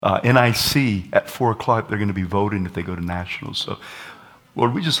NIC at 4 o'clock, they're going to be voting if they go to nationals. So,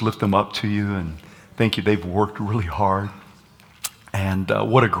 Lord, we just lift them up to you and thank you. They've worked really hard. And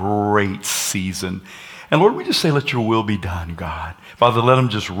what a great season. And Lord, we just say, let your will be done, God. Father, let them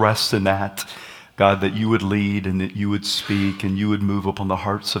just rest in that. God, that you would lead and that you would speak and you would move upon the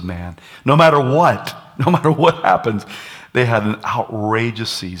hearts of man. No matter what happens, they had an outrageous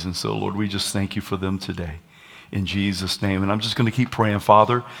season. So, Lord, we just thank you for them today. In Jesus' name. And I'm just going to keep praying.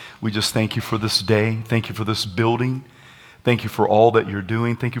 Father, we just thank you for this day. Thank you for this building. Thank you for all that you're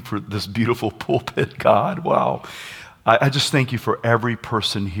doing. Thank you for this beautiful pulpit, God. Wow. I just thank you for every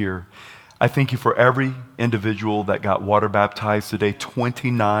person here. I thank you for every individual that got water baptized today,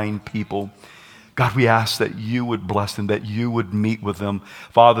 29 people. God, we ask that you would bless them, that you would meet with them.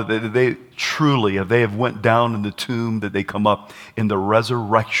 Father, that they truly, if they have went down in the tomb, that they come up in the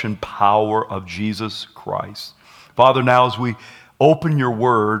resurrection power of Jesus Christ. Father, now as we open your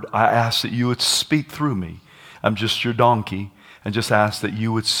word, I ask that you would speak through me. I'm just your donkey. And just ask that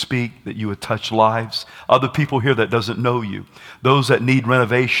you would speak, that you would touch lives. Other people here that doesn't know you. Those that need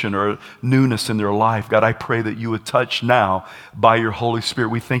renovation or newness in their life. God, I pray that you would touch now by your Holy Spirit.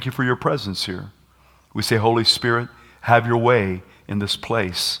 We thank you for your presence here. We say, Holy Spirit, have your way in this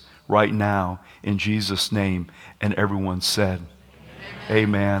place right now in Jesus' name. And everyone said,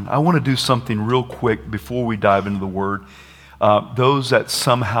 Amen. I want to do something real quick before we dive into the word. Those that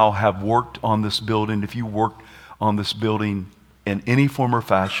somehow have worked on this building, if you worked on this building in any form or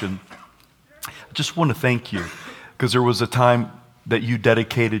fashion, I just want to thank you because there was a time that you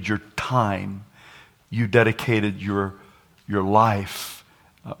dedicated your time, you dedicated your life,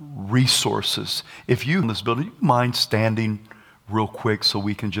 resources. If you in this building, you mind standing real quick so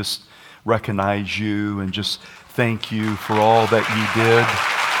we can just recognize you and just thank you for all that you did.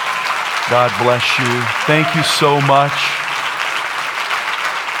 God bless you. Thank you so much.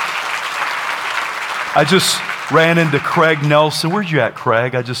 I just ran into Craig Nelson. Where'd you at,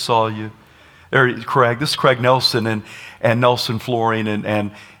 Craig? I just saw you. There, Craig. This is Craig Nelson and Nelson Flooring,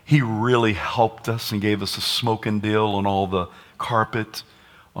 and he really helped us and gave us a smoking deal on all the carpet,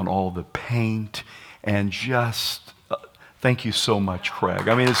 on all the paint, and just thank you so much, Craig.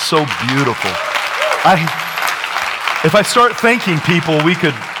 I mean, it's so beautiful. If I start thanking people, we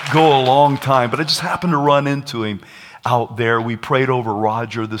could go a long time, but I just happened to run into him out there. We prayed over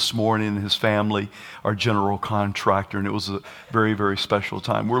Roger this morning and his family, our general contractor, and it was a very, very special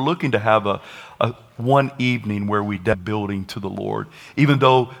time. We're looking to have a one evening where we dedicate the building to the Lord, even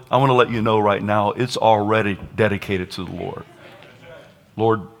though I want to let you know right now, it's already dedicated to the Lord.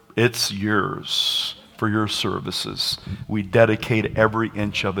 Lord, it's yours for your services. We dedicate every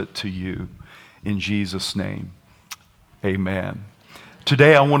inch of it to you in Jesus' name. Amen.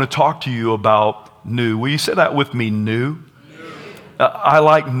 Today I want to talk to you about new. Will you say that with me, new? I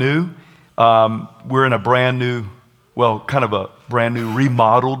like new. We're in a brand new, kind of a brand new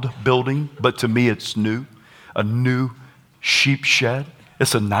remodeled building, but to me it's new. A new sheep shed.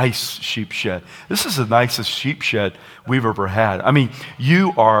 It's a nice sheep shed. This is the nicest sheep shed we've ever had. I mean,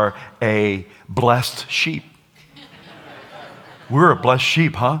 you are a blessed sheep. We're a blessed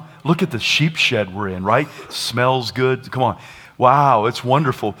sheep, huh? Look at the sheep shed we're in, right? Smells good. Come on. Wow, it's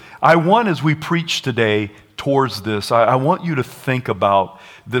wonderful. I want, as we preach today towards this, I want you to think about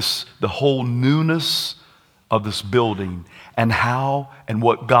this, the whole newness of this building and how and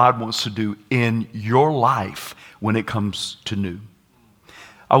what God wants to do in your life when it comes to new.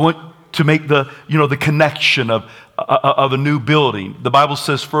 I want to make the connection of a new building. The Bible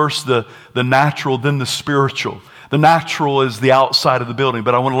says first the natural, then the spiritual. The natural is the outside of the building,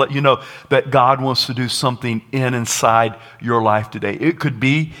 but I want to let you know that God wants to do something inside your life today. It could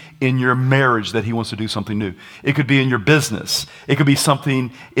be in your marriage that he wants to do something new. It could be in your business. It could be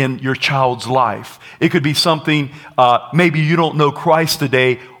something in your child's life. It could be something, maybe you don't know Christ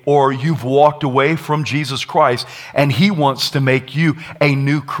today, or you've walked away from Jesus Christ and he wants to make you a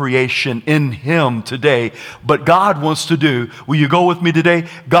new creation in him today. But God wants to do, will you go with me today?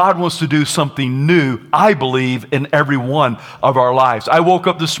 God wants to do something new, I believe, in every one of our lives. I woke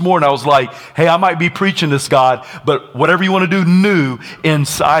up this morning, I was like, hey, I might be preaching this, God, but whatever you want to do new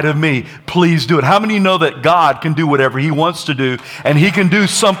inside of me, please do it. How many know that God can do whatever he wants to do and he can do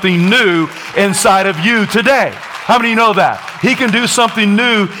something new inside of you today? How many know that? He can do something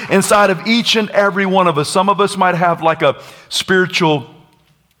new inside of each and every one of us. Some of us might have like a spiritual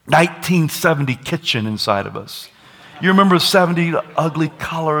 1970 kitchen inside of us. You remember 70, the ugly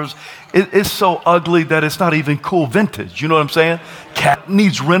colors. It's so ugly that it's not even cool vintage. You know what I'm saying? Cat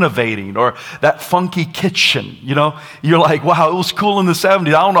needs renovating, or that funky kitchen, you know? You're like, wow, it was cool in the 70s.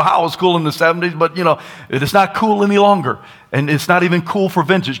 I don't know how it was cool in the 70s, but you know, it's not cool any longer. And it's not even cool for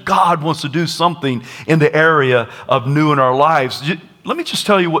vintage. God wants to do something in the area of new in our lives. Let me just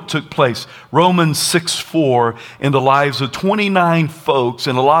tell you what took place. Romans 6:4 in the lives of 29 folks,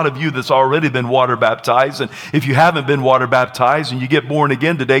 and a lot of you that's already been water baptized. And if you haven't been water baptized and you get born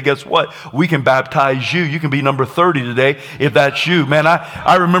again today, guess what? We can baptize you. You can be number 30 today if that's you. Man,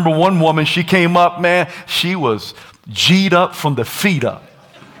 I remember one woman, she came up, man, she was G'd up from the feet up.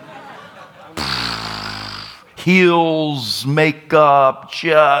 Heels, makeup,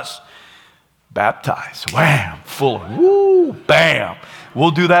 just baptized. Wham, full of, woo, bam. We'll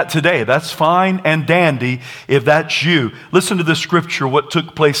do that today. That's fine and dandy if that's you. Listen to the scripture, what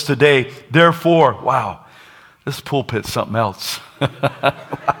took place today. Therefore, wow, this pulpit's something else.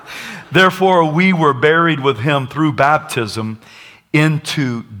 Therefore, we were buried with him through baptism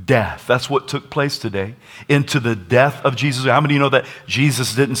into death. That's what took place today. Into the death of Jesus. How many of you know that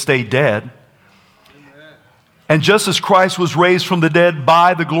Jesus didn't stay dead? And just as Christ was raised from the dead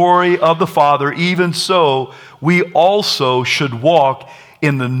by the glory of the Father, even so we also should walk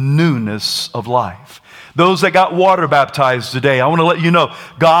in the newness of life. Those that got water baptized today, I want to let you know,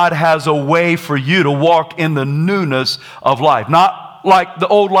 God has a way for you to walk in the newness of life. Not like the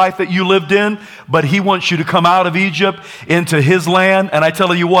old life that you lived in, but he wants you to come out of Egypt into his land. And I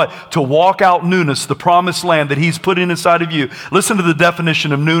tell you what, to walk out newness, the promised land that he's putting inside of you. Listen to the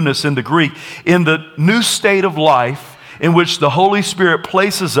definition of newness in the Greek. In the new state of life in which the Holy Spirit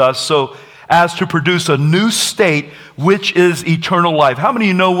places us so as to produce a new state, which is eternal life. How many of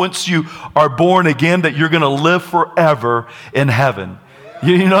you know once you are born again that you're going to live forever in heaven?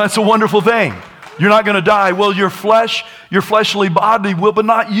 You know, that's a wonderful thing. You're not going to die. Well, your flesh, your fleshly body will, but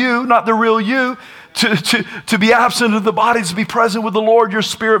not you, not the real you. To be absent of the body, to be present with the Lord, your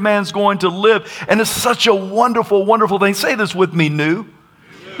spirit man's going to live. And it's such a wonderful, wonderful thing. Say this with me, new.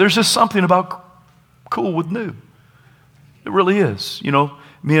 There's just something about cool with new. It really is. You know,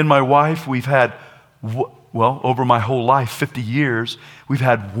 me and my wife, we've had, well, over my whole life, 50 years, we've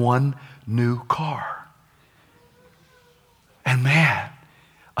had one new car. And man,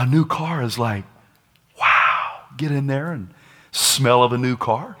 a new car is like, wow, get in there and smell of a new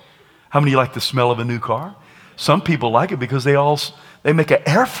car. How many of you like the smell of a new car? Some people like it because they make an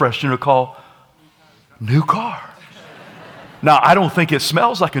air freshener called new car. Now, I don't think it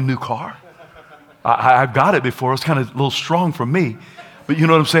smells like a new car. I've got it before. It's kind of a little strong for me. But you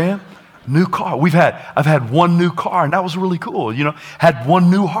know what I'm saying? New car. I've had one new car, and that was really cool. You know, had one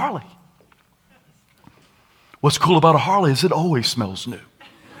new Harley. What's cool about a Harley is it always smells new.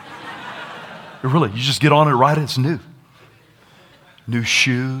 Really, you just get on it right, it's new. New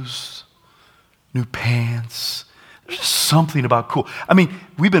shoes, new pants. There's just something about cool. I mean,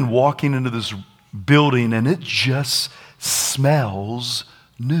 we've been walking into this building and it just smells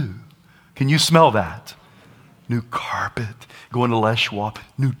new. Can you smell that? New carpet, going to Les Schwab,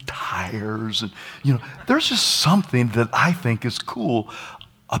 new tires. And, you know, there's just something that I think is cool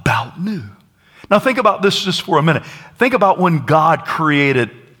about new. Now think about this just for a minute. Think about when God created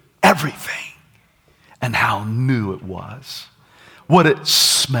everything and how new it was, what it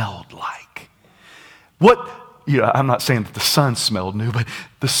smelled like. I'm not saying that the sun smelled new, but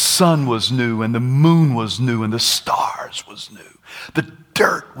the sun was new and the moon was new and the stars was new. The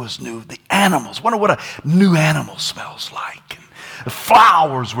dirt was new, the animals. Wonder what a new animal smells like. And the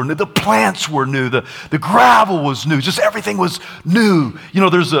flowers were new, the plants were new, the gravel was new, just everything was new. You know,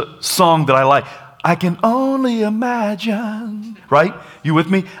 there's a song that I like. I can only imagine, right? You with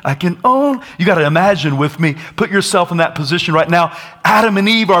me? You got to imagine with me. Put yourself in that position right now. Adam and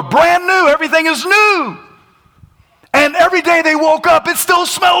Eve are brand new. Everything is new. And every day they woke up, it still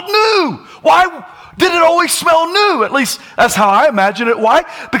smelled new. Why did it always smell new? At least that's how I imagine it. Why?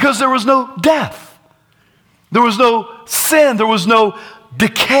 Because there was no death. There was no sin. There was no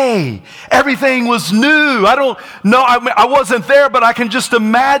decay. Everything was new. I don't know. I wasn't there, but I can just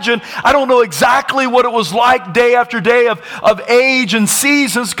imagine. I don't know exactly what it was like day after day of age and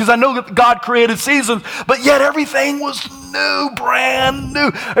seasons, because I know that God created seasons, but yet everything was new, brand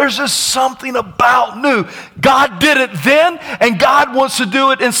new. There's just something about new. God did it then, and God wants to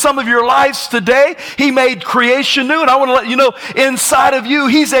do it in some of your lives today. He made creation new, and I want to let you know, inside of you,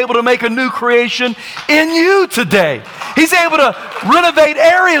 He's able to make a new creation in you today. He's able to renovate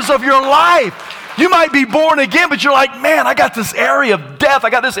areas of your life. You might be born again, but you're like, man, I got this area of death. I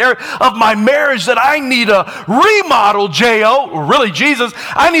got this area of my marriage that I need a remodel, J.O., or really Jesus.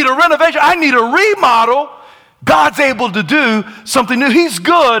 I need a renovation. I need a remodel. God's able to do something new. He's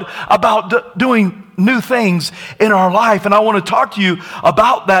good about doing new things in our life. And I want to talk to you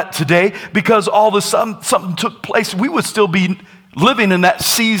about that today, because all of a sudden something took place. We would still be living in that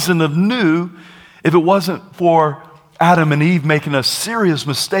season of new if it wasn't for Adam and Eve making a serious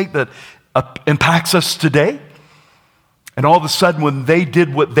mistake that impacts us today. And all of a sudden, when they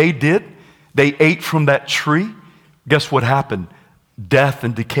did what they did, they ate from that tree. Guess what happened? Death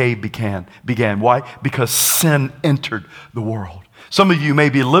and decay began. Why? Because sin entered the world. Some of you may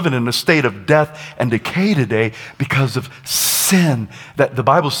be living in a state of death and decay today because of sin. That the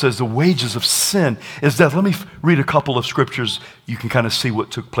Bible says the wages of sin is death. Let me read a couple of scriptures. You can kind of see what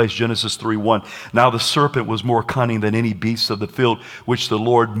took place. Genesis 3:1. Now the serpent was more cunning than any beast of the field which the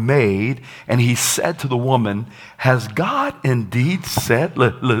Lord made. And he said to the woman, has God indeed said,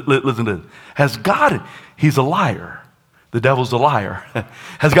 listen to this, has God, he's a liar. The devil's a liar.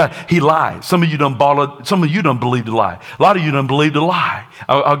 Has God, he lies. Some of you don't believe the lie. A lot of you don't believe the lie.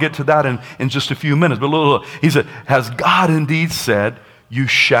 I'll get to that in just a few minutes. But look. He said, has God indeed said, you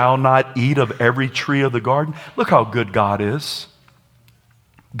shall not eat of every tree of the garden? Look how good God is.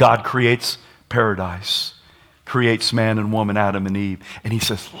 God creates paradise, creates man and woman, Adam and Eve. And he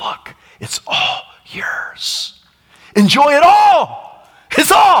says, look, it's all yours. Enjoy it all. It's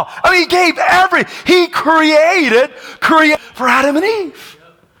all. I mean, he created for Adam and Eve.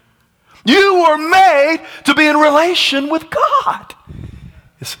 You were made to be in relation with God.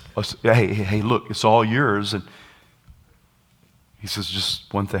 Hey, look, it's all yours. And he says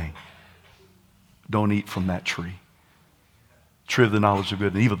just one thing. Don't eat from that tree. Tree of the knowledge of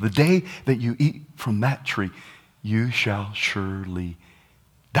good and evil. The day that you eat from that tree, you shall surely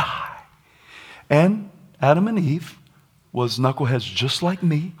die. And Adam and Eve was knuckleheads just like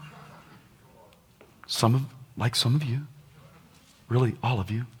me. Some of you. Really, all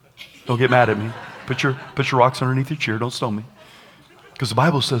of you. Don't get mad at me. Put your rocks underneath your chair. Don't stone me. Because the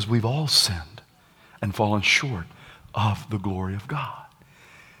Bible says we've all sinned and fallen short of the glory of God.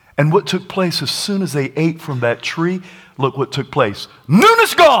 And what took place as soon as they ate from that tree, look what took place.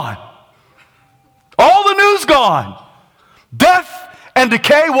 Newness gone. All the news gone. Death and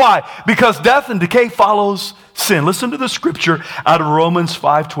decay. Why? Because death and decay follows sin. Listen to the scripture out of Romans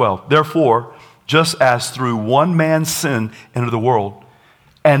 5:12. Therefore, just as through one man's sin entered the world,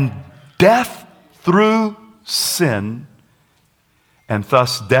 and death through sin, and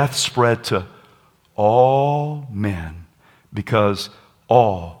thus death spread to all men, because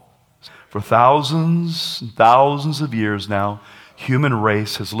all, for thousands and thousands of years now, human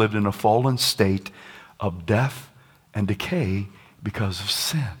race has lived in a fallen state of death and decay because of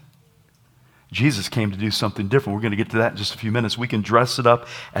sin. Jesus came to do something different. We're going to get to that in just a few minutes. We can dress it up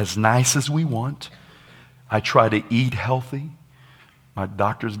as nice as we want. I try to eat healthy. My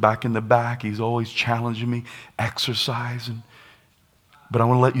doctor's back in the back. He's always challenging me, exercising. But I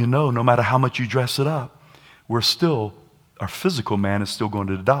want to let you know, no matter how much you dress it up, our physical man is still going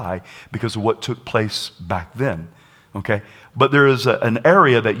to die because of what took place back then. Okay? But there is an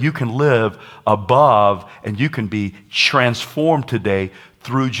area that you can live above, and you can be transformed today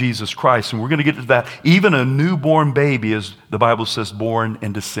through Jesus Christ. And we're going to get to that. Even a newborn baby is, the Bible says, born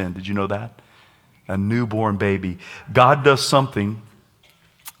into sin. Did you know that? A newborn baby. God does something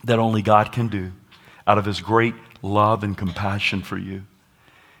that only God can do out of his great love and compassion for you.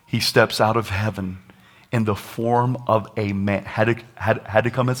 He steps out of heaven in the form of a man, had to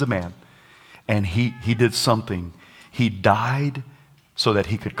come as a man. And he did something. He died so that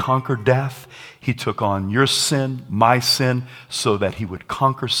he could conquer death. He took on your sin, my sin, so that he would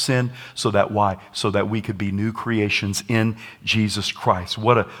conquer sin. So that why? So that we could be new creations in Jesus Christ.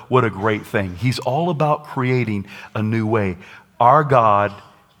 What a great thing. He's all about creating a new way. Our God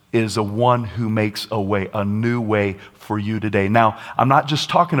is the one who makes a way, a new way for you today. Now, I'm not just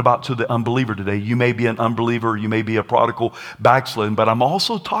talking about to the unbeliever today. You may be an unbeliever, you may be a prodigal backslidden, but I'm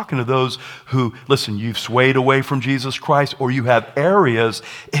also talking to those who, listen, you've swayed away from Jesus Christ, or you have areas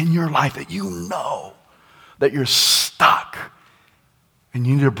in your life that you know that you're stuck and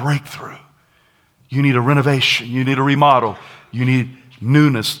you need a breakthrough. You need a renovation. You need a remodel. You need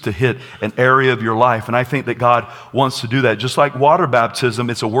newness to hit an area of your life. And I think that God wants to do that. Just like water baptism,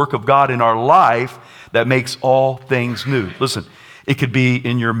 it's a work of God in our life that makes all things new. Listen, it could be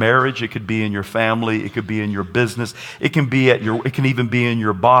in your marriage, it could be in your family, it could be in your business, it can even be in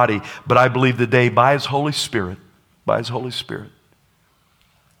your body. But I believe today, by his Holy Spirit,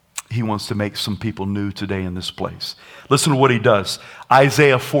 he wants to make some people new today in this place. Listen to what he does.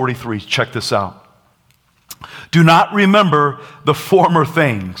 Isaiah 43, check this out. Do not remember the former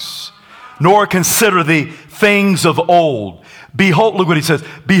things, nor consider the things of old. Behold, look what he says.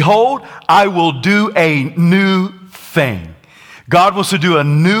 Behold, I will do a new thing. God wants to do a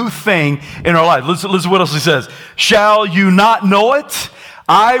new thing in our life. Listen what else he says. Shall you not know it?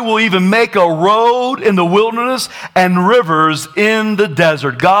 I will even make a road in the wilderness and rivers in the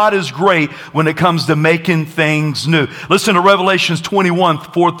desert. God is great when it comes to making things new. Listen to Revelations 21,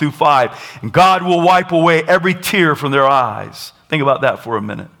 4 through 5. And God will wipe away every tear from their eyes. Think about that for a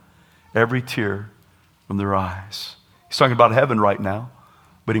minute. Every tear from their eyes. He's talking about heaven right now,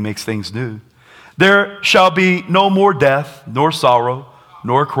 but he makes things new. There shall be no more death, nor sorrow,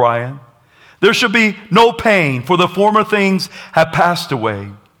 nor crying. There shall be no pain, for the former things have passed away.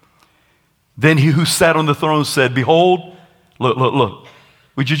 Then he who sat on the throne said, behold, look.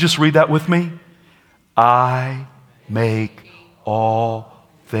 Would you just read that with me? I make all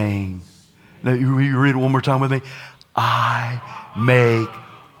things. Now, you read it one more time with me. I make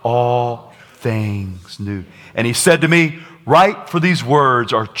all things new. And he said to me, write, for these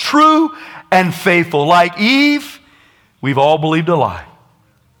words are true and faithful. Like Eve, we've all believed a lie.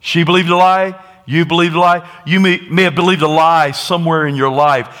 She believed a lie. You believed a lie. You may have believed a lie somewhere in your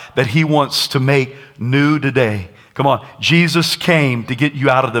life that he wants to make new today. Come on. Jesus came to get you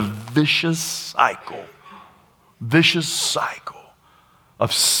out of the vicious cycle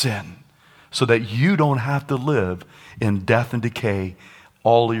of sin so that you don't have to live in death and decay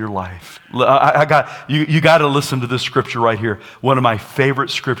all of your life. You got to listen to this scripture right here. One of my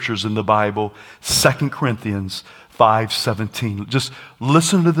favorite scriptures in the Bible, 2 Corinthians 5:17. Just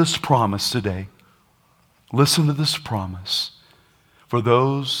listen to this promise today. Listen to this promise for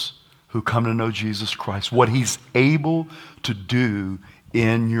those who come to know Jesus Christ, what he's able to do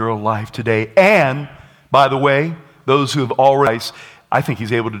in your life today. And, by the way, those who have already, I think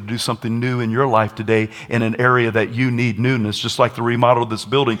he's able to do something new in your life today in an area that you need newness, just like the remodel of this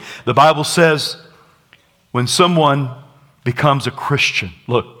building. The Bible says when someone becomes a Christian,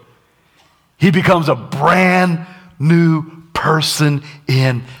 look, he becomes a brand new person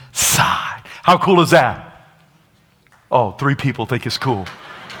inside. How cool is that? Oh, 3 people think it's cool.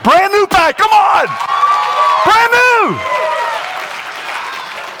 Brand new back, come on! Brand new!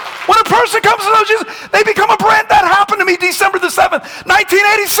 When a person comes to know Jesus, they become a brand. That happened to me December the 7th,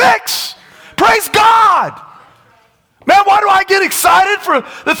 1986. Praise God. Man, why do I get excited for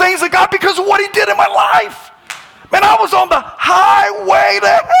the things of God? Because of what he did in my life. Man, I was on the highway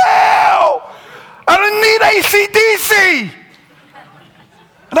to hell. I didn't need AC/DC.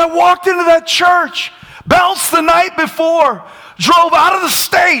 And I walked into that church, bounced the night before, drove out of the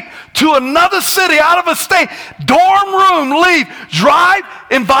state to another city, out of a state, dorm room, leave, drive,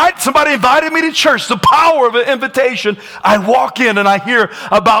 somebody invited me to church, the power of an invitation. I walk in and I hear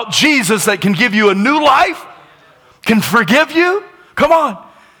about Jesus that can give you a new life, can forgive you. Come on.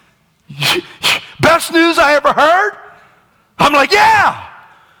 Best news I ever heard. I'm like, yeah.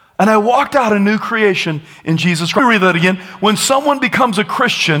 And I walked out a new creation in Jesus Christ. Let me read that again. When someone becomes a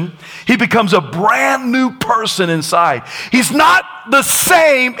Christian, he becomes a brand new person inside. He's not the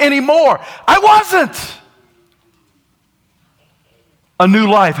same anymore. I wasn't. A new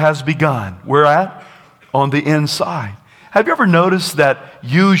life has begun. Where at? On the inside. Have you ever noticed that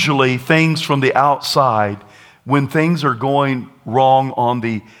usually things from the outside, when things are going wrong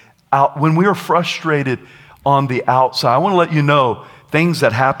when we are frustrated on the outside, I want to let you know, things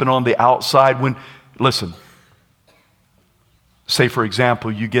that happen on the outside listen, say for example,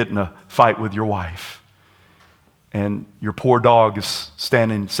 you get in a fight with your wife and your poor dog is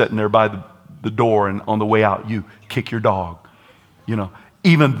sitting there by the door, and on the way out, you kick your dog.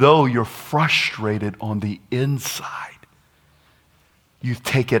 Even though you're frustrated on the inside, you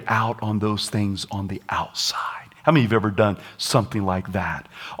take it out on those things on the outside. How many of you have ever done something like that?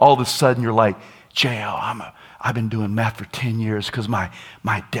 All of a sudden you're like, JL, I've been doing meth for 10 years because my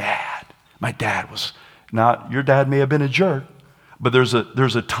dad was not, your dad may have been a jerk, but there's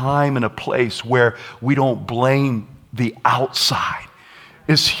a time and a place where we don't blame the outside.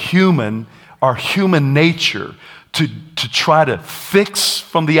 It's our human nature to try to fix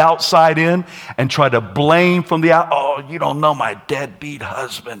from the outside in and try to blame from the out. Oh, you don't know my deadbeat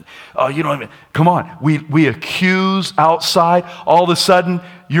husband. Oh, you don't even, come on. We accuse outside. All of a sudden,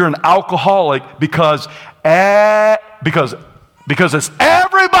 you're an alcoholic because it's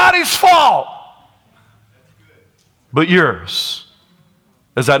everybody's fault but yours.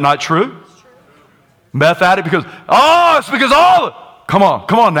 Is that not true? Meth addict it's because come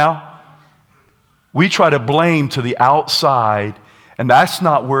on now. We try to blame to the outside, and that's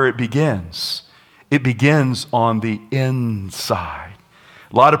not where it begins. It begins on the inside.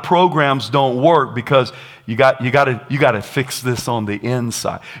 A lot of programs don't work because you got to fix this on the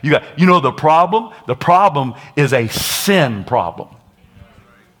inside. The problem? The problem is a sin problem.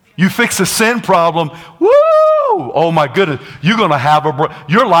 You fix a sin problem, woo! Oh my goodness, you're going to have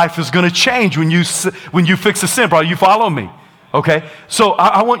your life is going to change when you fix a sin problem. You follow me? Okay? So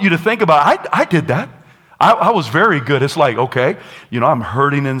I want you to think about it. I did that. I was very good. It's like, okay, I'm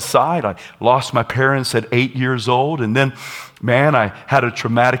hurting inside. I lost my parents at 8 years old. And then, man, I had a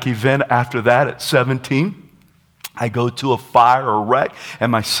traumatic event after that at 17. I go to a fire or wreck,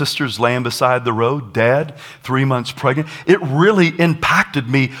 and my sister's laying beside the road, dead, 3 months pregnant. It really impacted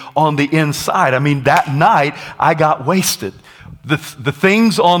me on the inside. I mean, that night, I got wasted. The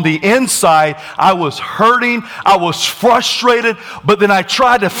things on the inside, I was hurting, I was frustrated, but then I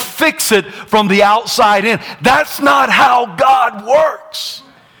tried to fix it from the outside in. That's not how God works.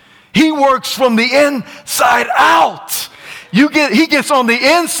 He works from the inside out. He gets on the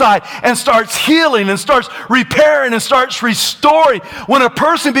inside and starts healing and starts repairing and starts restoring. When a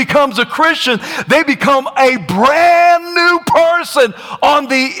person becomes a Christian, they become a brand new person on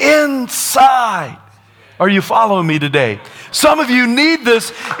the inside. Are you following me today? Some of you need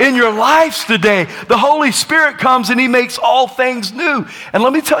this in your lives today. The Holy Spirit comes and He makes all things new. And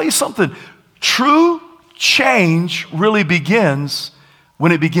let me tell you something. True change really begins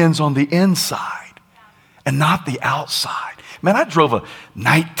when it begins on the inside and not the outside. Man, I drove a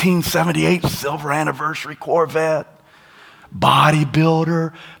 1978 Silver Anniversary Corvette.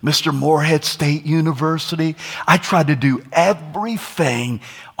 Bodybuilder, Mr. Moorhead State University. I tried to do everything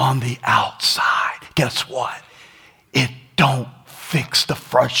on the outside. Guess what? It don't fix the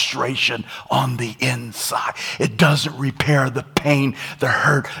frustration on the inside. It doesn't repair the pain, the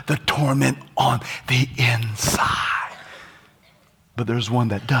hurt, the torment on the inside. But there's one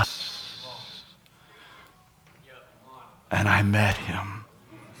that does. And I met him.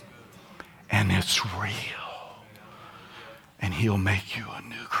 And it's real. And He'll make you a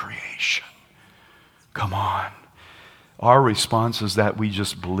new creation. Come on. Our response is that we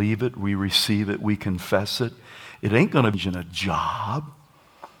just believe it, we receive it, we confess it. It ain't going to change a job,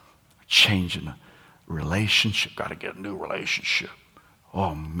 changing a relationship. Got to get a new relationship.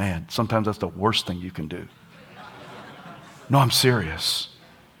 Oh man, sometimes that's the worst thing you can do. No, I'm serious.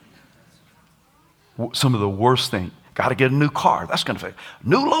 Some of the worst thing. Got to get a new car. That's going to fix.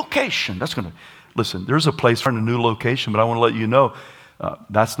 New location. That's going to. Listen, there's a place for a new location, but I want to let you know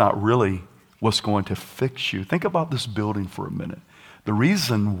that's not really what's going to fix you. Think about this building for a minute. The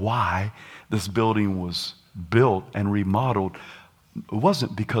reason why this building was built and remodeled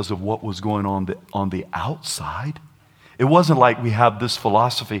wasn't because of what was going on the outside. It wasn't like we have this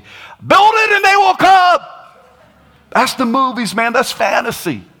philosophy, build it and they will come. That's the movies, man. That's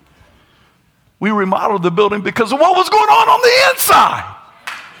fantasy. We remodeled the building because of what was going on the inside.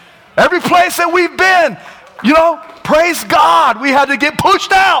 Every place that we've been, praise God, we had to get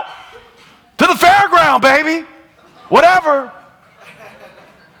pushed out to the fairground, baby. Whatever.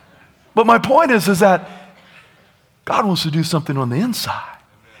 But my point is that God wants to do something on the inside.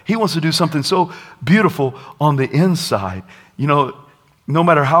 He wants to do something so beautiful on the inside. No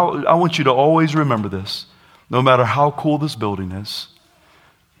matter how, I want you to always remember this. No matter how cool this building is,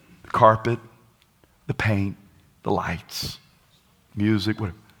 the carpet, the paint, the lights, music,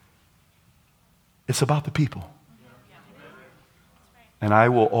 whatever. It's about the people. And I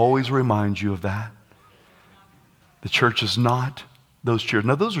will always remind you of that. The church is not those chairs.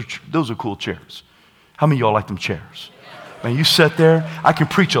 Now, those are cool chairs. How many of y'all like them chairs? Man, you sit there, I can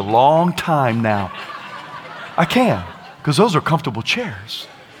preach a long time now. I can, because those are comfortable chairs.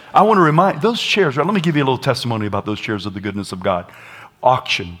 I want to remind, those chairs, let me give you a little testimony about those chairs of the goodness of God.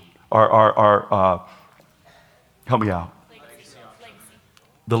 Auction, help me out.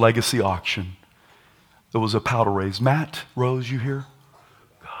 The Legacy auction. There was a powder raise. Matt Rose, you here?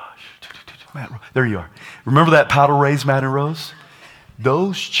 Gosh, Matt, there you are. Remember that powder raise, Matt and Rose?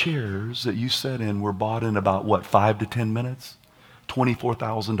 Those chairs that you sat in were bought in about, 5 to 10 minutes?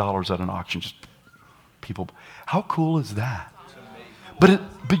 $24,000 at an auction. Just people. How cool is that?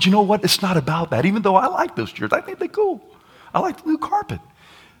 But you know what? It's not about that. Even though I like those chairs. I think they're cool. I like the new carpet.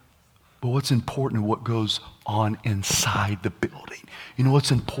 But what's important is what goes on inside the building. You know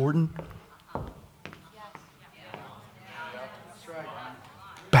what's important?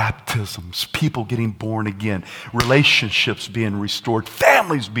 Baptisms, people getting born again, relationships being restored,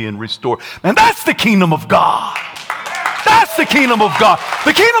 families being restored. Man, that's the kingdom of God. That's the kingdom of God.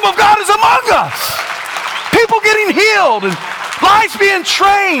 The kingdom of God is among us. People getting healed and lives being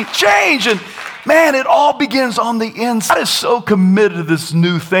changed. And man, it all begins on the inside. God is so committed to this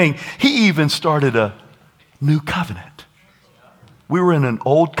new thing. He even started a new covenant. We were in an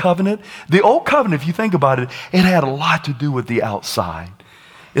old covenant. The old covenant, if you think about it, it had a lot to do with the outside.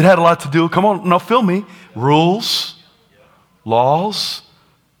 It had a lot to do, come on, now feel me, rules, laws,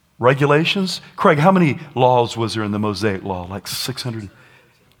 regulations. Craig, how many laws was there in the Mosaic Law? Like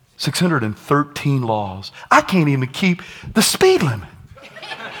 613 laws. I can't even keep the speed limit.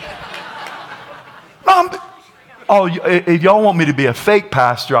 Oh, if y'all want me to be a fake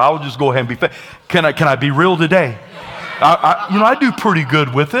pastor, I'll just go ahead and be fake. Can I be real today? I do pretty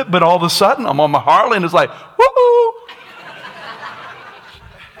good with it, but all of a sudden I'm on my Harley and it's like, woo-hoo.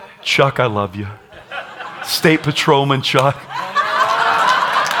 Chuck, I love you. State Patrolman Chuck.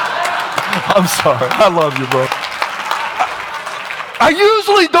 I'm sorry. I love you, bro. I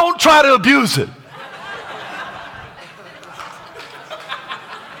usually don't try to abuse it.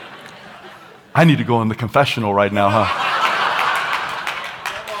 I need to go in the confessional right now, huh?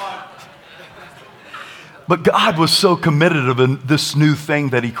 But God was so committed of this new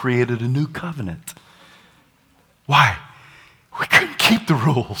thing that he created a new covenant. Why? We couldn't keep the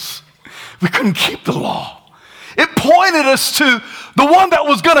rules. We couldn't keep the law. It pointed us to the one that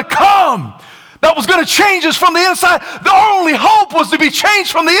was going to come, that was going to change us from the inside. The only hope was to be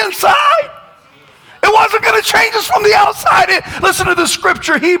changed from the inside. It wasn't going to change us from the outside. Listen to the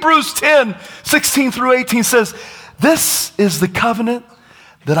scripture, Hebrews 10, 16 through 18 says, this is the covenant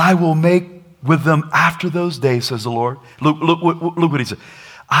that I will make with them after those days, says the Lord. Look what he said.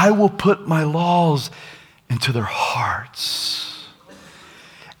 I will put my laws into their hearts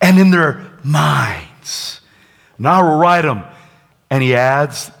and in their minds. Now I will write them. And he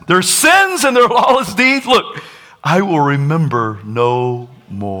adds, their sins and their lawless deeds, look, I will remember no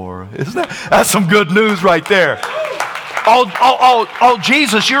more. That's some good news right there. Oh,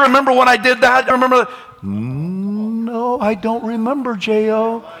 Jesus, you remember when I did that? I remember that? No, I don't remember,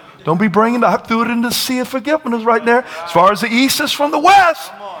 J.O. Don't be bringing that. I threw it in the sea of forgiveness right there. As far as the east is from the west.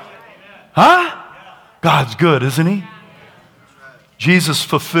 Huh? God's good, isn't he? Jesus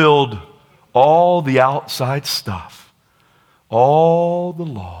fulfilled all the outside stuff. All the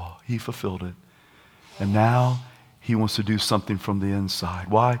law, he fulfilled it. And now he wants to do something from the inside.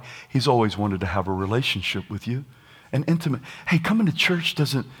 Why? He's always wanted to have a relationship with you. An intimate. Hey, coming to church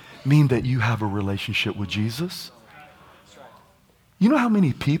doesn't mean that you have a relationship with Jesus. You know how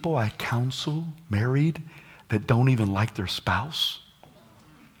many people I counsel, married, that don't even like their spouse?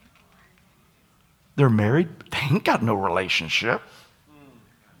 They're married, but they ain't got no relationship.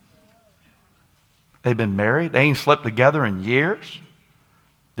 They've been married, they ain't slept together in years.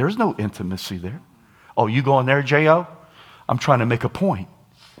 There's no intimacy there. Oh, you going there, J.O.? I'm trying to make a point.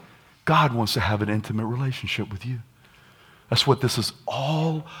 God wants to have an intimate relationship with you. That's what this is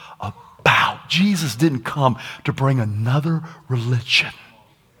all about. Jesus didn't come to bring another religion.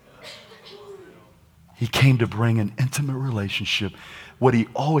 He came to bring an intimate relationship. He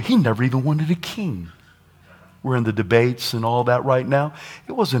never even wanted a king. We're in the debates and all that right now.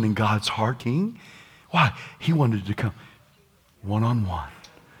 It wasn't in God's heart, king. Why? He wanted to come one-on-one.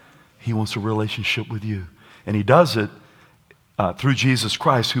 He wants a relationship with you. And he does it through Jesus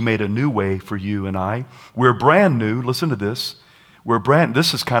Christ, who made a new way for you and I. We're brand new. Listen to this.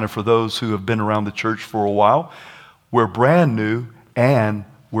 This is kind of for those who have been around the church for a while. We're brand new and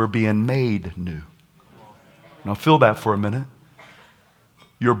we're being made new. Now feel that for a minute.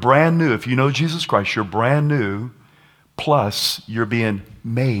 You're brand new. If you know Jesus Christ, you're brand new, plus you're being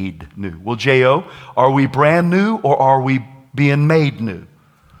made new. Well, J.O., are we brand new or are we being made new?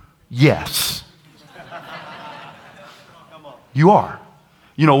 Yes. You are.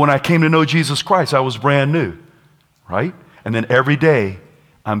 You know, when I came to know Jesus Christ, I was brand new, right? And then every day,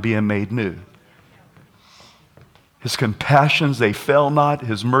 I'm being made new. His compassions, they fail not.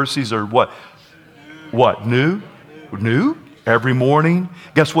 His mercies are what? What? New? New? Every morning.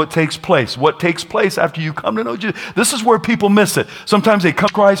 Guess what takes place? What takes place after you come to know Jesus? This is where people miss it. Sometimes they come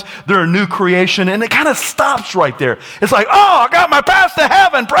to Christ, they're a new creation, and it kind of stops right there. It's like, oh, I got my path to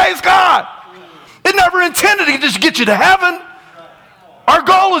heaven. Praise God. It never intended to just get you to heaven. Our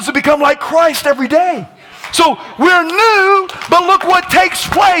goal is to become like Christ every day. So we're new, but look what takes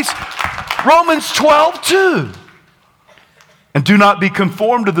place. Romans 12:2. And do not be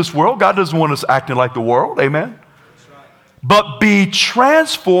conformed to this world. God doesn't want us acting like the world. Amen. But be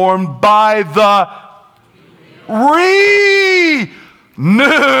transformed by the renew.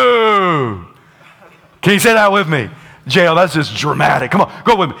 Can you say that with me? JL, that's just dramatic. Come on,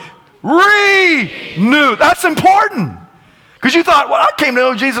 go with me. Renew. That's important. Because you thought, well, I came to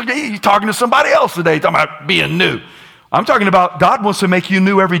know Jesus. You're talking to somebody else today, talking about being new. I'm talking about God wants to make you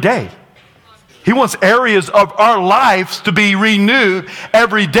new every day. He wants areas of our lives to be renewed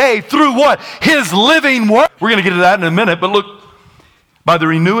every day through what? His living word. We're going to get to that in a minute, but look, by the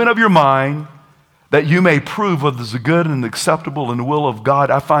renewing of your mind, that you may prove what is the good and acceptable in the will of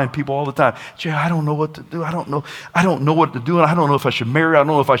God. I find people all the time, Jay, I don't know what to do. I don't know what to do. And I don't know if I should marry. I don't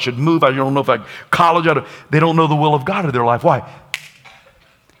know if I should move. I don't know if I college. They don't know the will of God in their life. Why?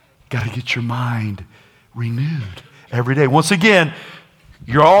 Got to get your mind renewed every day. Once again,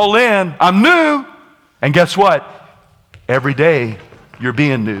 you're all in. I'm new. And guess what? Every day you're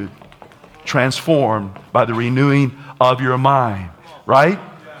being new, transformed by the renewing of your mind. Right?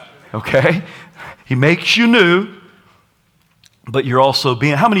 Okay? He makes you new, but you're also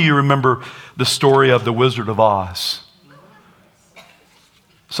being... How many of you remember the story of the Wizard of Oz?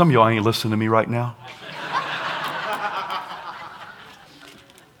 Some of y'all ain't listening to me right now.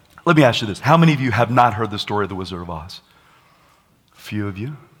 Let me ask you this. How many of you have not heard the story of the Wizard of Oz? A few of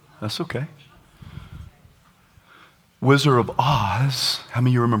you. That's okay. Wizard of Oz. How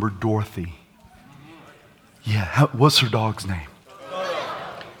many of you remember Dorothy? Yeah. What's her dog's name?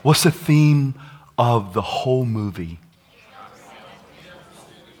 What's the theme of the whole movie?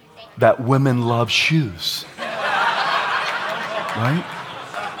 That women love shoes. Right?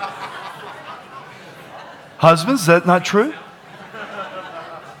 Husbands, is that not true?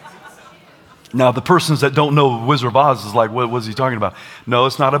 Now, the persons that don't know Wizard of Oz is like, what was he talking about? No,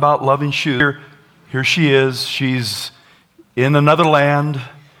 it's not about loving shoes. Here she is. She's in another land.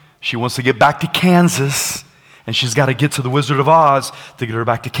 She wants to get back to Kansas. And she's got to get to the Wizard of Oz to get her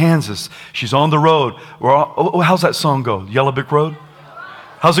back to Kansas. She's on the road. How's that song go? Yellow Brick Road?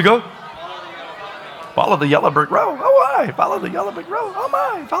 How's it go? Follow the yellow brick road. Oh, my. Follow the yellow brick road. Oh,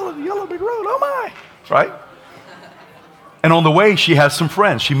 my. Follow the yellow brick road. Oh, my. Right? And on the way, she has some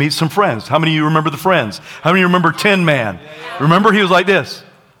friends. She meets some friends. How many of you remember the friends? How many of you remember Tin Man? Remember, he was like this.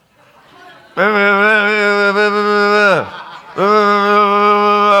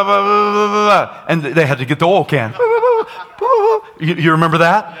 And they had to get the oil can. You remember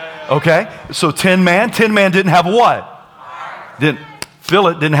that? Okay. So Tin Man didn't have a what? Didn't feel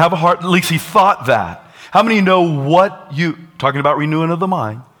it, didn't have a heart. At least he thought that. How many know talking about renewing of the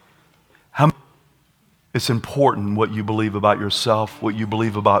mind, it's important what you believe about yourself, what you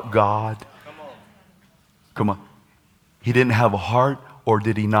believe about God. Come on. He didn't have a heart, or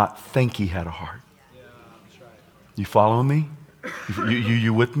did he not think he had a heart? Yeah, that's right. You following me?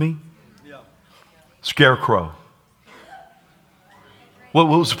 You with me? Yeah. Scarecrow. What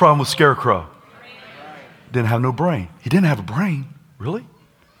was the problem with Scarecrow? Didn't have no brain. He didn't have a brain. Really?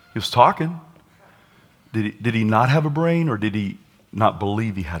 He was talking. Did he not have a brain, or did he not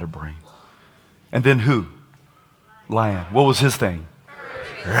believe he had a brain? And then who? Lion. What was his thing?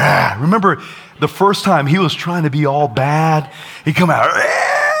 Remember the first time he was trying to be all bad? He come out.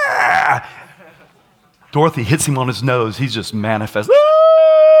 Dorothy hits him on his nose. He's just manifest.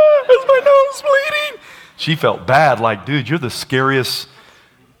 Is my nose bleeding? She felt bad. Like, dude, you're the scariest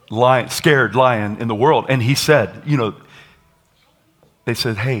scared lion in the world. And he said, they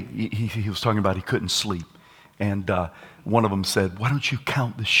said, hey, he was talking about he couldn't sleep. And one of them said, why don't you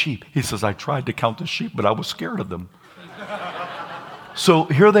count the sheep? He says, I tried to count the sheep, but I was scared of them. So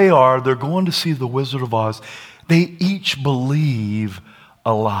here they are. They're going to see the Wizard of Oz. They each believe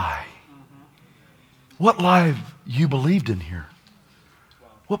a lie. What lie have you believed in here?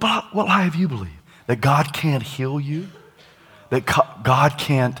 What lie have you believed? That God can't heal you? That God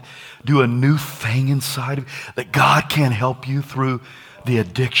can't do a new thing inside of you? That God can't help you through the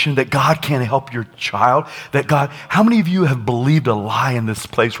addiction? That God can't help your child? How many of you have believed a lie in this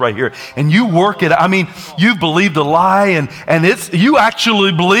place right here? And you work it. You've believed a lie, and you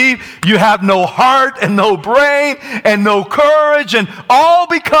actually believe you have no heart and no brain and no courage, and all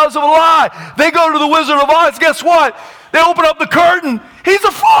because of a lie. They go to the Wizard of Oz. Guess what? They open up the curtain. He's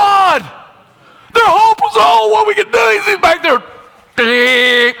a fraud. Their hope was, what we can do. He's back there.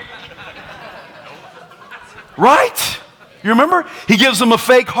 Right? You remember? He gives them a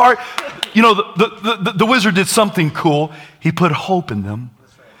fake heart. The wizard did something cool. He put hope in them.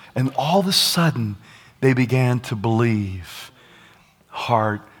 And all of a sudden, they began to believe.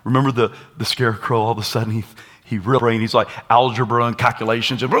 Heart. Remember the scarecrow, all of a sudden, he really, he's like algebra and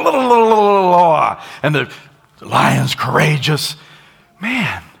calculations. And the lion's courageous.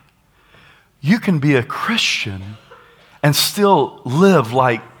 Man, you can be a Christian and still live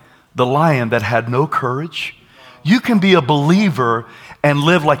like the lion that had no courage. You can be a believer and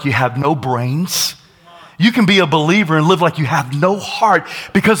live like you have no brains. You can be a believer and live like you have no heart,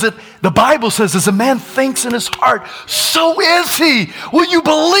 because the Bible says, as a man thinks in his heart, so is he. Will you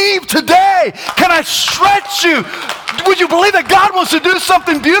believe today? Can I stretch you? Would you believe that God wants to do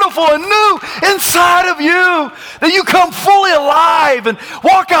something beautiful and new inside of you? That you come fully alive and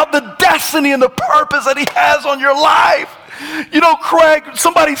walk out the destiny and the purpose that he has on your life. You know, Craig,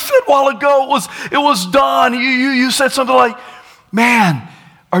 somebody said a while ago, it was Don. You said something like, man,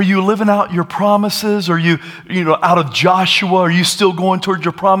 are you living out your promises? Are you out of Joshua? Are you still going towards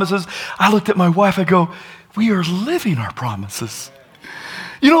your promises? I looked at my wife, I go, we are living our promises.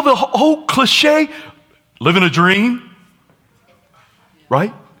 You know the whole cliche, living a dream,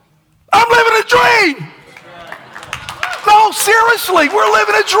 right? I'm living a dream. No, seriously, we're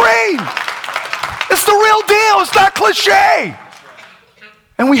living a dream. It's the real deal. It's not cliche.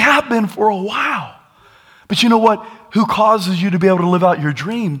 And we have been for a while. But you know what? Who causes you to be able to live out your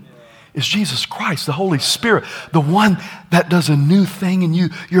dream is Jesus Christ, the Holy Spirit, the one that does a new thing in you,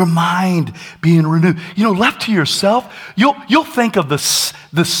 your mind being renewed. You know, left to yourself, you'll think of the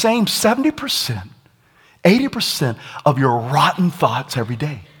same 70%, 80% of your rotten thoughts every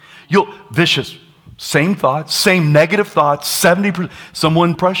day. Vicious, same thoughts, same negative thoughts, 70%. Some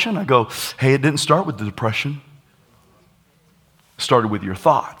depression, I go, hey, it didn't start with the depression. It started with your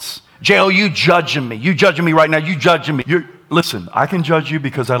thoughts. J.O., you judging me. You judging me right now. You judging me. Listen, I can judge you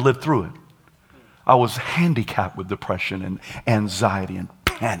because I lived through it. I was handicapped with depression and anxiety and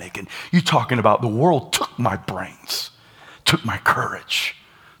panic. And you talking about the world took my brains, took my courage,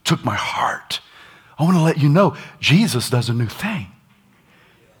 took my heart. I want to let you know, Jesus does a new thing.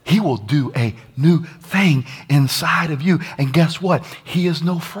 He will do a new thing inside of you. And guess what? He is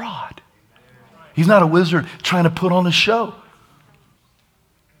no fraud. He's not a wizard trying to put on a show.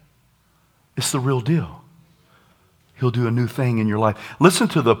 It's the real deal. He'll do a new thing in your life. Listen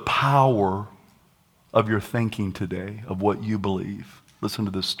to the power of your thinking today, of what you believe. Listen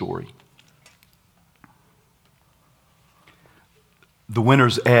to this story. The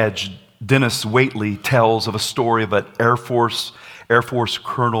Winner's Edge, Dennis Waitley tells of a story of an Air Force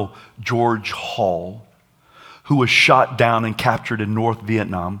Colonel George Hall, who was shot down and captured in North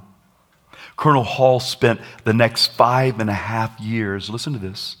Vietnam. Colonel Hall spent the next 5.5 years, listen to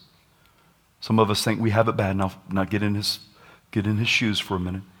this. Some of us think we have it bad. Now get in his shoes for a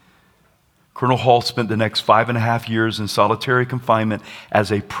minute. Colonel Hall spent the next 5.5 years in solitary confinement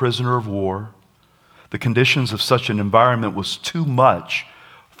as a prisoner of war. The conditions of such an environment was too much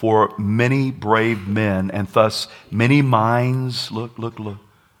for many brave men, and thus many minds,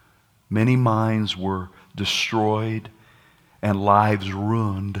 many minds were destroyed and lives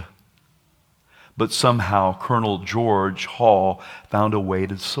ruined. But somehow Colonel George Hall found a way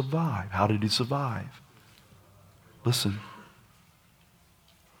to survive. How did he survive? Listen.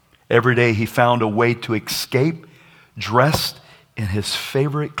 Every day he found a way to escape, dressed in his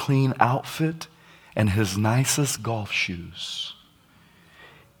favorite clean outfit and his nicest golf shoes.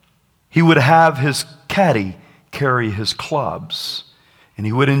 He would have his caddy carry his clubs, and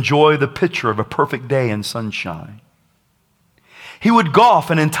he would enjoy the picture of a perfect day in sunshine. He would golf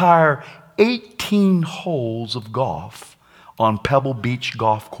an entire 18 holes of golf on Pebble Beach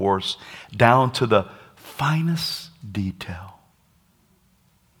Golf Course down to the finest detail.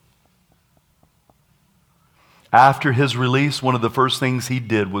 After his release, one of the first things he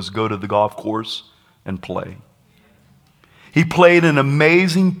did was go to the golf course and play. He played an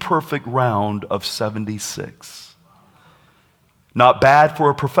amazing, perfect round of 76. Not bad for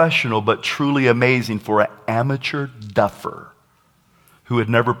a professional, but truly amazing for an amateur duffer who had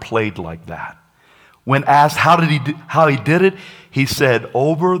never played like that. When asked how he did it, he said,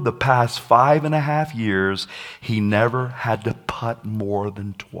 over the past 5.5 years, he never had to putt more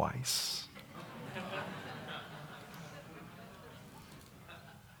than twice.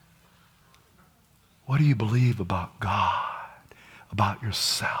 What do you believe about God, about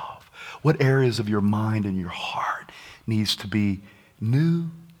yourself? What areas of your mind and your heart needs to be new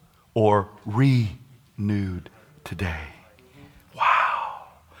or renewed today? Wow.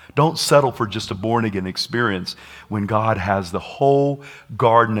 Don't settle for just a born-again experience when God has the whole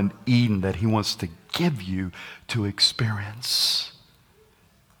Garden of Eden that He wants to give you to experience.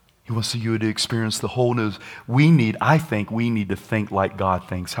 He wants you to experience the whole news. I think we need to think like God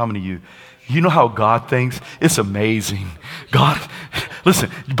thinks. How many of you know how God thinks? It's amazing. God, listen,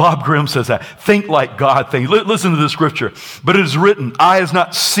 Bob Grimm says that. Think like God thinks. Listen to the scripture. But it is written, eye has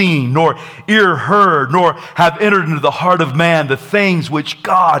not seen, nor ear heard, nor have entered into the heart of man the things which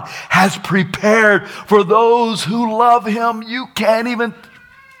God has prepared for those who love Him. You can't even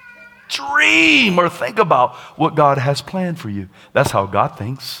dream or think about what God has planned for you. That's how God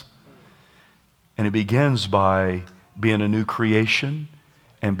thinks. And it begins by being a new creation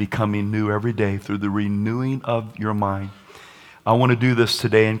and becoming new every day through the renewing of your mind. I want to do this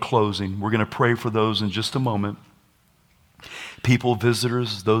today in closing. We're going to pray for those in just a moment. People,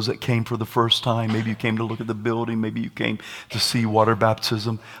 visitors, those that came for the first time. Maybe you came to look at the building. Maybe you came to see water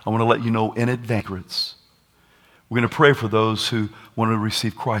baptism. I want to let you know in advance, We're going to pray for those who want to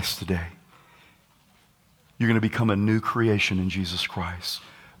receive Christ today. You're going to become a new creation in Jesus Christ.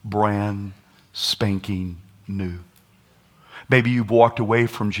 Brand spanking new. Maybe you've walked away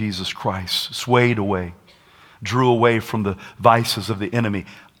from Jesus Christ, swayed away, drew away from the vices of the enemy.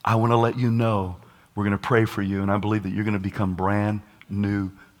 I want to let you know we're going to pray for you, and I believe that you're going to become brand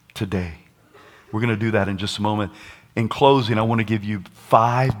new today. We're going to do that in just a moment. In closing, I want to give you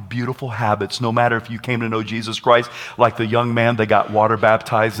 5 beautiful habits. No matter if you came to know Jesus Christ, like the young man that got water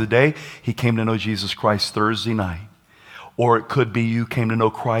baptized today, he came to know Jesus Christ Thursday night. Or it could be you came to know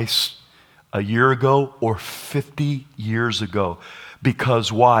Christ a year ago or 50 years ago.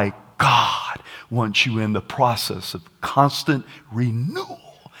 Because why? God wants you in the process of constant renewal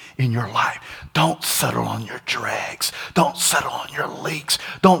in your life. Don't settle on your dregs. Don't settle on your leaks.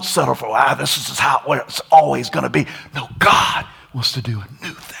 Don't settle for, this is how it's always going to be. No, God wants to do a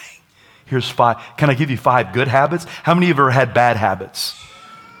new thing. Here's 5. Can I give you 5 good habits? How many of you ever had bad habits?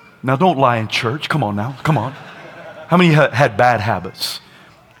 Now, don't lie in church. Come on now. Come on. How many had bad habits?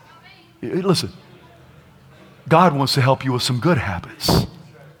 Listen, God wants to help you with some good habits.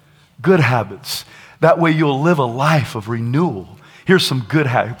 Good habits. That way you'll live a life of renewal. Here's some good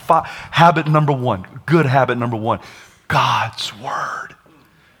habits. Habit number 1. Good habit number 1. God's Word.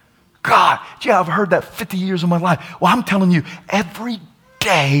 God. Gee, I've heard that 50 years of my life. Well, I'm telling you, every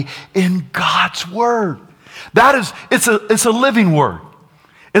day in God's Word. It's a living Word.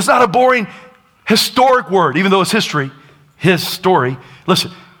 It's not a boring historic word, even though it's history, His story.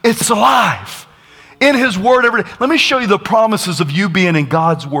 Listen, it's alive. In His Word every day. Let me show you the promises of you being in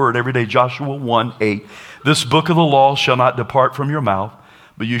God's Word every day. Joshua 1:8. This book of the law shall not depart from your mouth,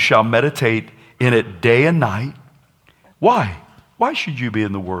 but you shall meditate in it day and night. Why? Why should you be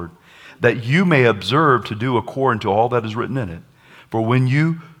in the Word? That you may observe to do according to all that is written in it. For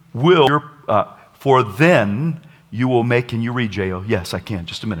then you will make, can you read, J.O.? Yes, I can,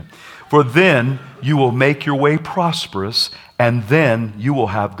 just a minute. For then you will make your way prosperous, and then you will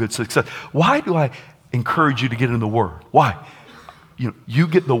have good success. Why do I encourage you to get in the Word? Why? You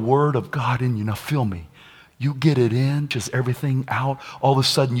get the Word of God in you. Now feel me. You get it in, just everything out. All of a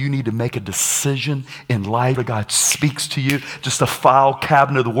sudden, you need to make a decision in life. God speaks to you, just a file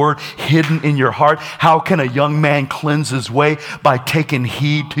cabinet of the Word hidden in your heart. How can a young man cleanse his way? By taking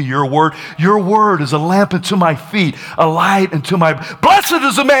heed to your Word. Your Word is a lamp unto my feet, a light unto my... Blessed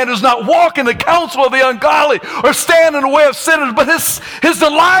is the man who does not walk in the counsel of the ungodly or stand in the way of sinners, but his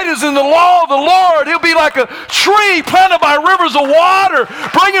delight is in the law of the Lord. He'll be like a tree planted by rivers of water,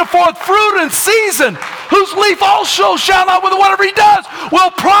 bringing forth fruit in season, whose leaf also shall not wither. Whatever he does will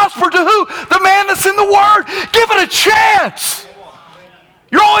prosper. To who? The man that's in the Word. Give it a chance.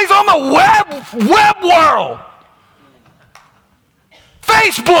 You're always on the web world.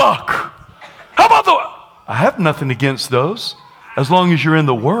 Facebook. How about I have nothing against those as long as you're in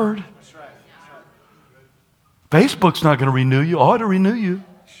the Word. Facebook's not going to renew you. Ought to renew you.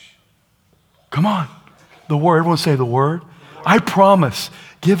 Come on. The Word. Everyone say the Word. I promise.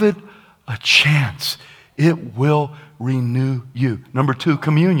 Give it a chance. It will renew you. Number 2,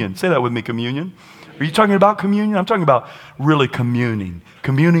 communion. Say that with me, communion. Are you talking about communion? I'm talking about really communing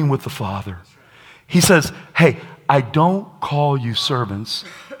with the Father. He says, hey, I don't call you servants.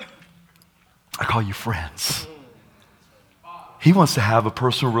 I call you friends. He wants to have a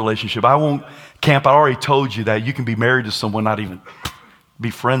personal relationship. I won't camp. I already told you that you can be married to someone, not even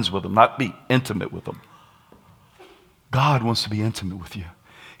be friends with them, not be intimate with them. God wants to be intimate with you.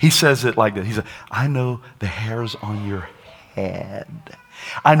 He says it like that. He said, I know the hairs on your head.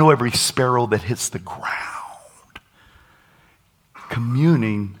 I know every sparrow that hits the ground.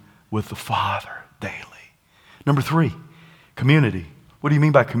 Communing with the Father daily. Number 3, community. What do you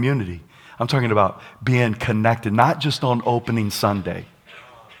mean by community? I'm talking about being connected, not just on opening Sunday.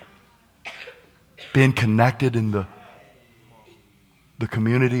 Being connected in the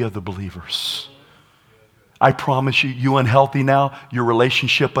community of the believers. I promise you unhealthy now, your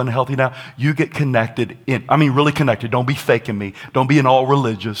relationship unhealthy now, you get connected really connected. Don't be faking me. Don't be all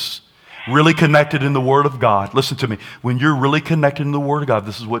religious. Really connected in the Word of God. Listen to me. When you're really connected in the Word of God,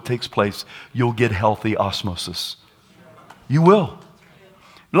 this is what takes place. You'll get healthy osmosis. You will.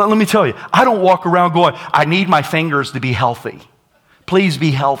 Let me tell you, I don't walk around going, I need my fingers to be healthy. Please be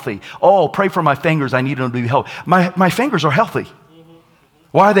healthy. Oh, pray for my fingers. I need them to be healthy. My fingers are healthy.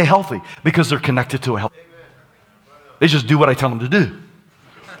 Why are they healthy? Because they're connected to a healthy. They just do what I tell them to do.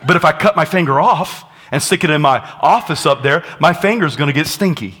 But if I cut my finger off and stick it in my office up there, my finger's going to get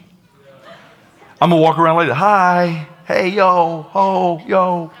stinky. I'm going to walk around like that. Hi, hey, yo, ho,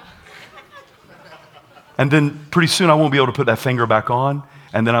 yo. And then pretty soon I won't be able to put that finger back on,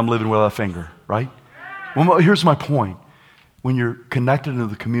 and then I'm living without a finger, right? Well, here's my point. When you're connected into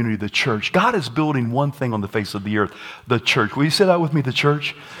the community of the church, God is building one thing on the face of the earth, the church. Will you say that with me, the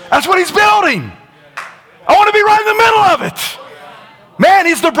church? That's what he's building. I want to be right in the middle of it. Man,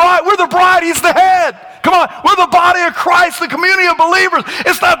 he's the bride. We're the bride. He's the head. Come on. We're the body of Christ, the community of believers.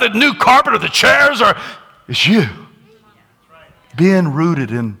 It's not the new carpet or the chairs. It's you. Being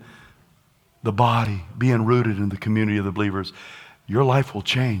rooted in the body, being rooted in the community of the believers, your life will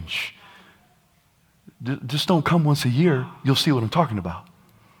change. Just don't come once a year. You'll see what I'm talking about.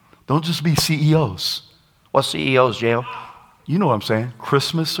 Don't just be CEOs. What's CEOs, Jail? You know what I'm saying.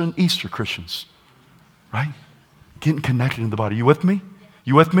 Christmas and Easter Christians. Right? Getting connected in the body. You with me?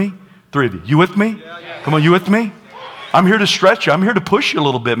 You with me? Three of you. You with me? Come on, you with me? I'm here to stretch you. I'm here to push you a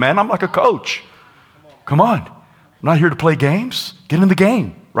little bit, man. I'm like a coach. Come on. I'm not here to play games. Get in the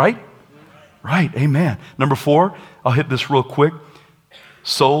game, right? Right, amen. Number 4, I'll hit this real quick.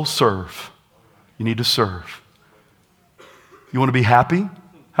 Soul serve. You need to serve. You want to be happy?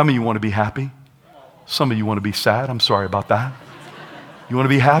 How many of you want to be happy? Some of you want to be sad. I'm sorry about that. You want to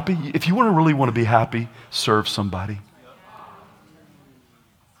be happy? If you really want to be happy, serve somebody.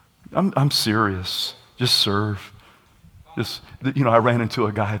 I'm serious. Just serve. I ran into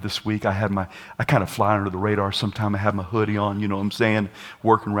a guy this week. I kind of fly under the radar sometime. I have my hoodie on, you know what I'm saying?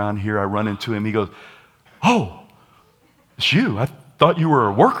 Working around here, I run into him. He goes, "Oh, it's you. I thought you were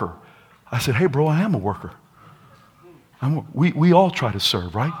a worker." I said, "Hey, bro, I am a worker." We all try to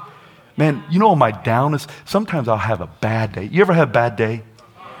serve, right? Man, you know my down is, sometimes I'll have a bad day. You ever have a bad day?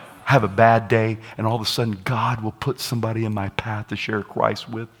 I have a bad day, and all of a sudden God will put somebody in my path to share Christ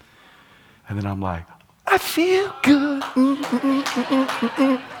with. And then I'm like, I feel good.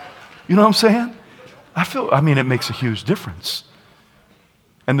 You know what I'm saying? It makes a huge difference.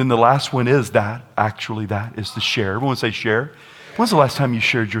 And then the last one is that is to share. Everyone say share. When's the last time you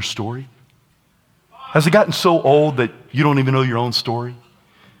shared your story? Has it gotten so old that you don't even know your own story?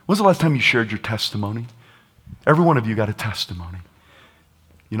 When's the last time you shared your testimony? Every one of you got a testimony.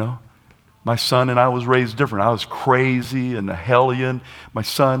 You know, my son and I was raised different. I was crazy and a hellion. My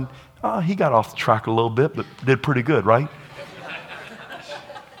son, he got off the track a little bit, but did pretty good, right?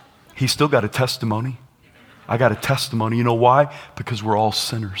 He still got a testimony. I got a testimony. You know why? Because we're all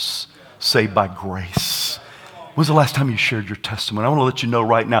sinners, saved by grace. When's the last time you shared your testimony? I want to let you know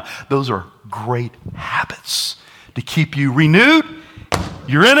right now, those are great habits to keep you renewed.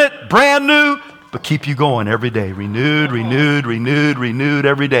 You're in it, brand new, but keep you going every day. Renewed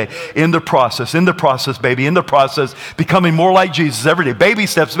every day. In the process, baby, in the process, becoming more like Jesus every day. Baby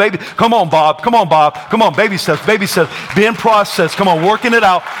steps, baby. Come on, Bob. Come on, baby steps. Be in process. Come on, working it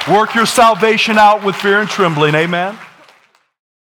out. Work your salvation out with fear and trembling. Amen.